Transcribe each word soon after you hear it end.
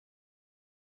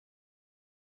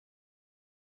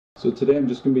So today I'm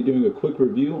just going to be doing a quick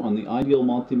review on the Ideal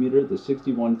Multimeter, the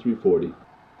 61340.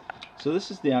 So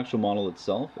this is the actual model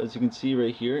itself. As you can see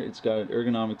right here, it's got an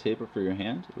ergonomic taper for your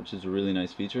hand, which is a really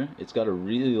nice feature. It's got a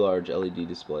really large LED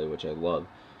display, which I love.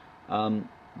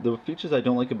 The features I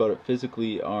don't like about it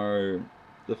physically are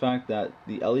the fact that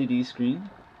the LED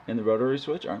screen and the rotary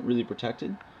switch aren't really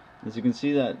protected. As you can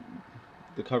see, that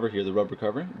the cover here, the rubber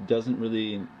cover, doesn't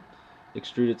really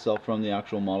extrude itself from the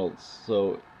actual model.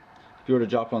 So if you were to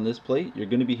drop on this plate, you're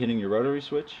going to be hitting your rotary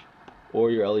switch or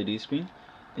your LED screen.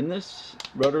 In this,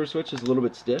 rotary switch is a little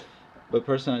bit stiff, but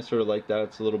personally I sort of like that.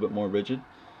 It's a little bit more rigid.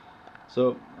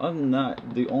 So other than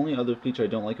that, the only other feature I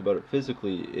don't like about it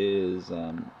physically is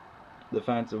the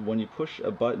fact that when you push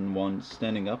a button while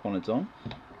standing up on its own,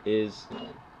 it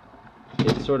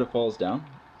sort of falls down.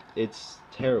 It's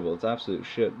terrible, it's absolute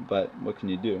shit, but what can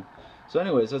you do? So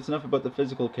anyways, that's enough about the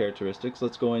physical characteristics.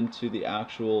 Let's go into the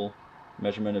actual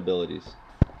measurement abilities.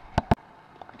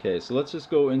 Okay, so let's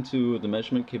just go into the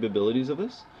measurement capabilities of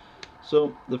this.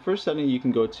 So the first setting you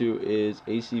can go to is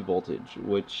AC voltage,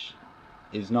 which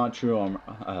is not true on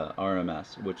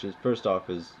RMS, which is, first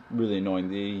off, is really annoying.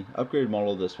 The upgraded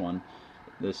model of this one,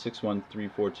 the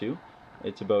 61342,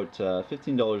 it's about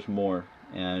 $15 more,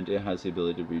 and it has the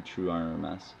ability to read true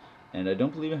RMS. And I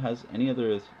don't believe it has any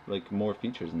other more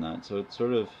features than that. So it's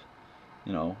sort of,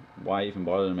 you know, why even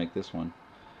bother to make this one?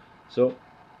 So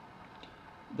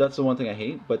that's the one thing I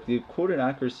hate, but the quoted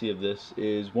accuracy of this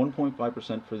is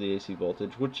 1.5% for the AC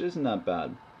voltage, which isn't that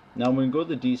bad. Now when you go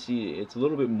to the DC, it's a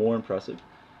little bit more impressive.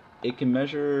 It can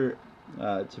measure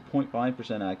to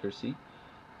 0.5% accuracy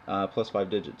plus 5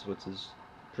 digits, which is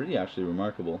pretty actually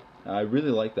remarkable. I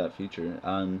really like that feature.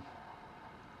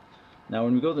 Now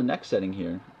when we go to the next setting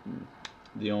here,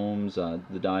 the ohms,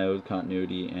 the diode,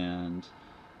 continuity, and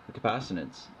the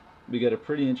capacitance, we get a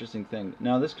pretty interesting thing.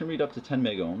 Now this can read up to 10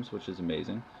 mega ohms, which is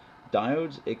amazing.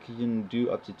 Diodes, it can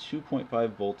do up to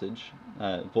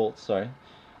 2.5 volts.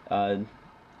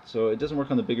 So it doesn't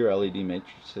work on the bigger LED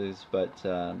matrices, but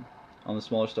on the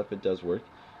smaller stuff it does work.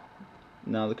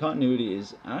 Now the continuity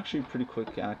is actually pretty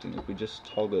quick acting if we just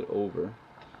toggle it over.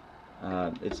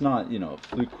 It's not, you know,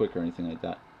 fluke quick or anything like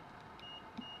that,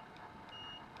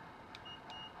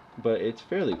 but it's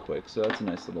fairly quick, so that's a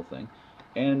nice little thing.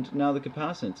 And now the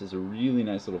capacitance is a really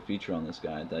nice little feature on this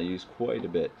guy that I use quite a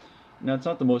bit. Now it's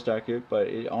not the most accurate, but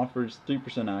it offers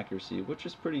 3% accuracy, which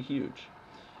is pretty huge.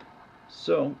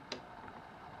 So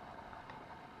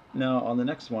now on the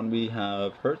next one we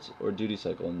have Hertz or duty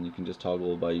cycle, and you can just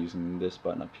toggle by using this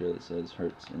button up here that says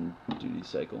Hertz and duty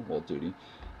cycle, well, duty.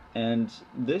 And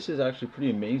this is actually pretty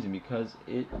amazing because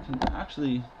it can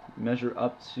actually measure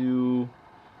up to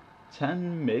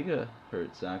 10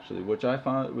 megahertz actually, which I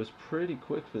found was pretty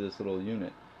quick for this little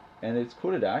unit. And its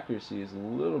quoted accuracy is a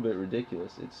little bit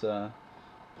ridiculous. It's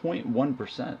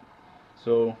 0.1%.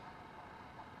 So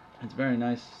it's a very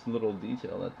nice little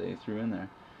detail that they threw in there.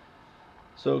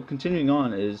 So continuing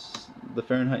on is the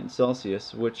Fahrenheit and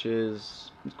Celsius, which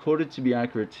is quoted to be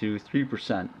accurate to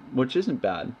 3%, which isn't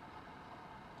bad.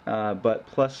 But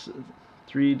plus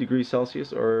 3 degrees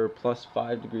Celsius or plus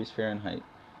 5 degrees Fahrenheit.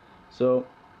 So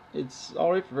it's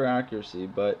alright for accuracy,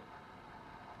 but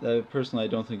personally I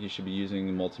don't think you should be using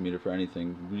a multimeter for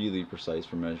anything really precise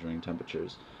for measuring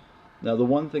temperatures. Now the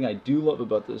one thing I do love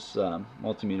about this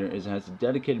multimeter is it has a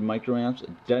dedicated microamps,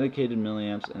 a dedicated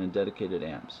milliamps, and a dedicated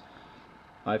amps.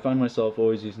 I find myself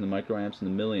always using the microamps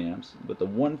and the milliamps, but the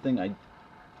one thing I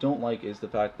don't like is the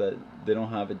fact that they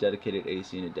don't have a dedicated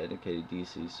AC and a dedicated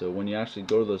DC. So when you actually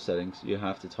go to those settings, you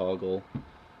have to toggle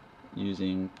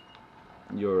using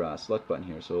your select button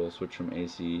here, so it'll switch from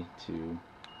AC to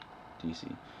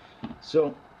DC.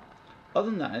 So other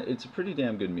than that, it's a pretty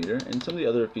damn good meter, and some of the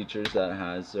other features that it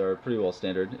has are pretty well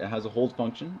standard. It has a hold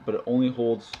function, but it only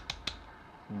holds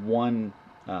one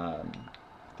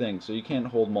thing, so you can't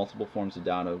hold multiple forms of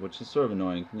data, which is sort of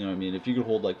annoying. You know what I mean? If you could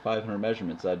hold like 500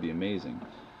 measurements, that'd be amazing.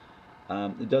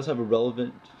 It does have a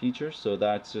relevant feature, so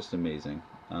that's just amazing.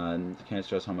 Can't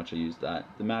stress how much I use that.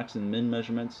 The max and min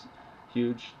measurements,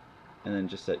 huge. And then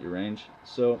just set your range.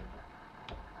 So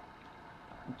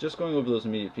just going over those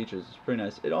immediate features is pretty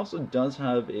nice. It also does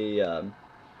have a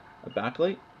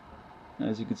backlight,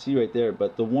 as you can see right there,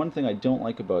 but the one thing I don't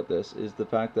like about this is the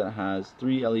fact that it has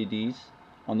 3 LEDs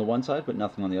on the one side but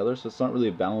nothing on the other, so it's not really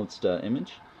a balanced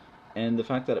image, and the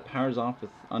fact that it powers off with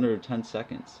under 10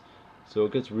 seconds. So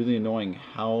it gets really annoying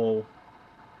how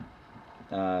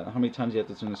many times you have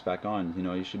to turn this back on. You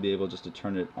know, you should be able just to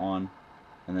turn it on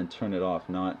and then turn it off,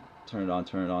 not turn it on,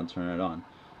 turn it on, turn it on.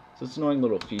 So it's an annoying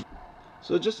little feature.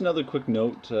 So just another quick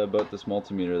note about this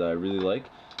multimeter that I really like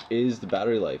is the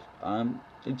battery life.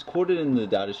 It's quoted in the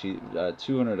data sheet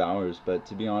 200 hours, but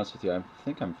to be honest with you, I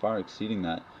think I'm far exceeding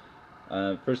that.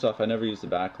 First off, I never use the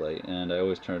backlight, and I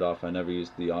always turn it off. I never use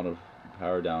the auto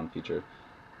power down feature.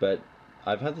 But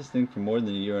I've had this thing for more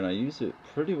than a year, and I use it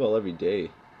pretty well every day,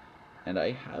 and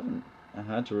I haven't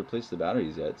had to replace the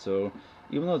batteries yet. So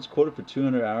even though it's quoted for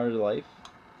 200 hours of life,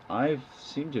 I've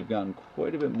seemed to have gotten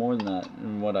quite a bit more than that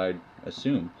than what I'd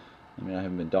assume. I mean, I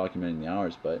haven't been documenting the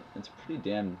hours, but it's a pretty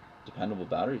damn dependable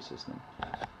battery system.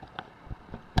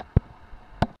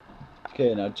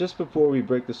 Okay, now just before we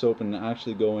break this open and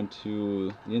actually go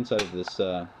into the inside of this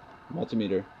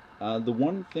multimeter, the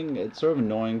one thing, it's sort of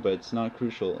annoying, but it's not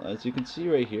crucial. As you can see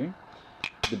right here,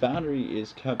 the battery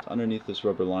is kept underneath this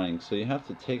rubber lining, so you have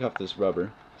to take off this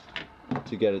rubber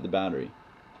to get at the battery,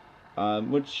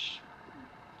 which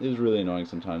is really annoying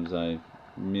sometimes. I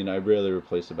mean, I rarely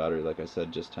replace the battery, like I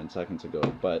said just 10 seconds ago,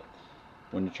 but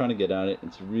when you're trying to get at it,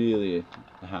 it's really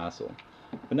a hassle.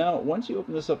 But now, once you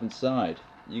open this up inside,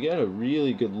 you get a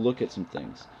really good look at some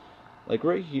things. Like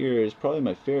right here is probably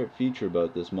my favorite feature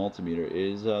about this multimeter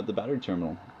is the battery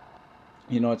terminal.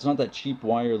 You know, it's not that cheap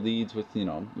wire leads with, you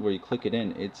know, where you click it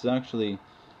in. It's actually,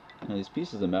 you know, these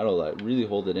pieces of metal that really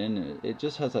hold it in. It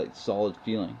just has that solid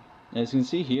feeling. And as you can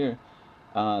see here,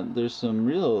 there's some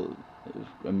real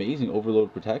amazing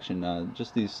overload protection.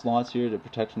 Just these slots here to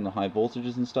protect from the high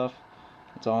voltages and stuff.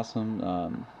 It's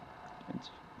awesome. It's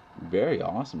very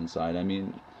awesome inside. I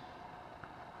mean,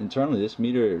 internally this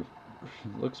meter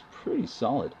looks pretty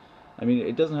solid. I mean,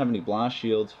 it doesn't have any blast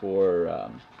shields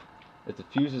for if the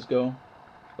fuses go,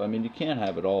 but I mean, you can't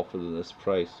have it all for this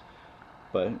price.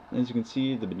 But as you can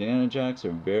see, the banana jacks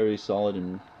are very solid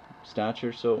in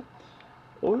stature, so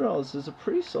overall this is a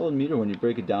pretty solid meter when you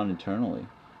break it down internally.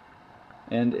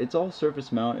 And it's all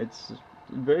surface mount. It's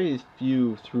very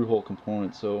few through-hole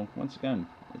components, so once again,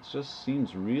 it just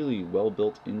seems really well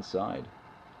built inside.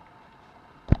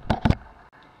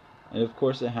 And of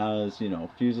course it has, you know,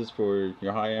 fuses for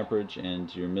your high amperage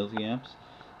and your milliamps.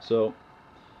 So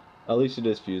at least it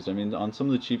is fused. I mean, on some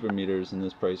of the cheaper meters in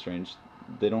this price range,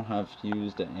 they don't have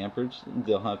fused amperage.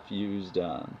 They'll have fused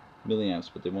milliamps,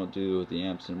 but they won't do the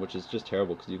amps, and which is just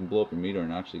terrible because you can blow up your meter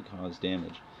and actually cause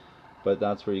damage. But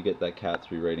that's where you get that Cat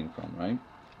 3 rating from, right?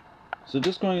 So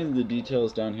just going into the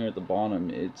details down here at the bottom,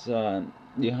 it's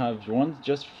you have one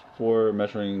just for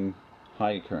measuring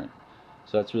high current.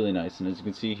 So that's really nice, and as you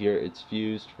can see here, it's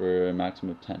fused for a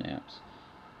maximum of 10 amps.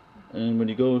 And when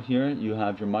you go here, you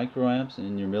have your microamps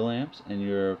and your milliamps and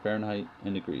your Fahrenheit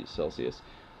and degrees Celsius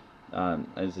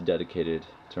as a dedicated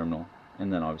terminal,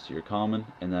 and then obviously your common,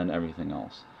 and then everything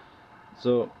else.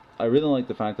 So I really like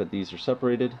the fact that these are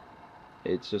separated.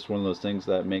 It's just one of those things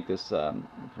that make this from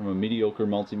a mediocre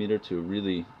multimeter to a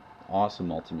really awesome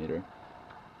multimeter.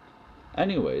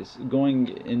 Anyways, going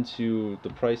into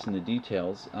the price and the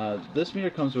details, this meter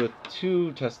comes with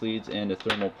 2 test leads and a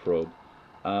thermal probe,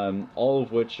 all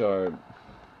of which are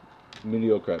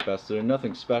mediocre at best. They're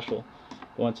nothing special,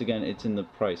 but once again, it's in the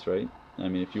price, right? I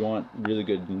mean, if you want really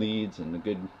good leads and a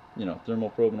good, you know, thermal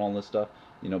probe and all this stuff,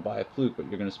 you know, buy a Fluke, but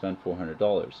you're going to spend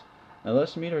 $400. Now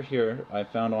this meter here I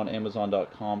found on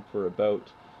Amazon.com for about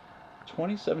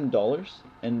 $27,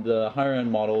 and the higher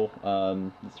end model,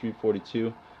 the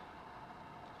 342,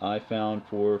 I found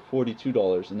for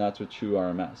 $42, and that's with true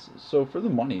RMS. So for the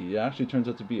money, it actually turns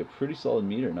out to be a pretty solid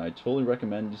meter, and I totally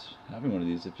recommend having one of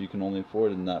these if you can only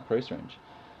afford it in that price range.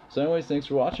 So anyways, thanks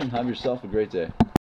for watching. Have yourself a great day.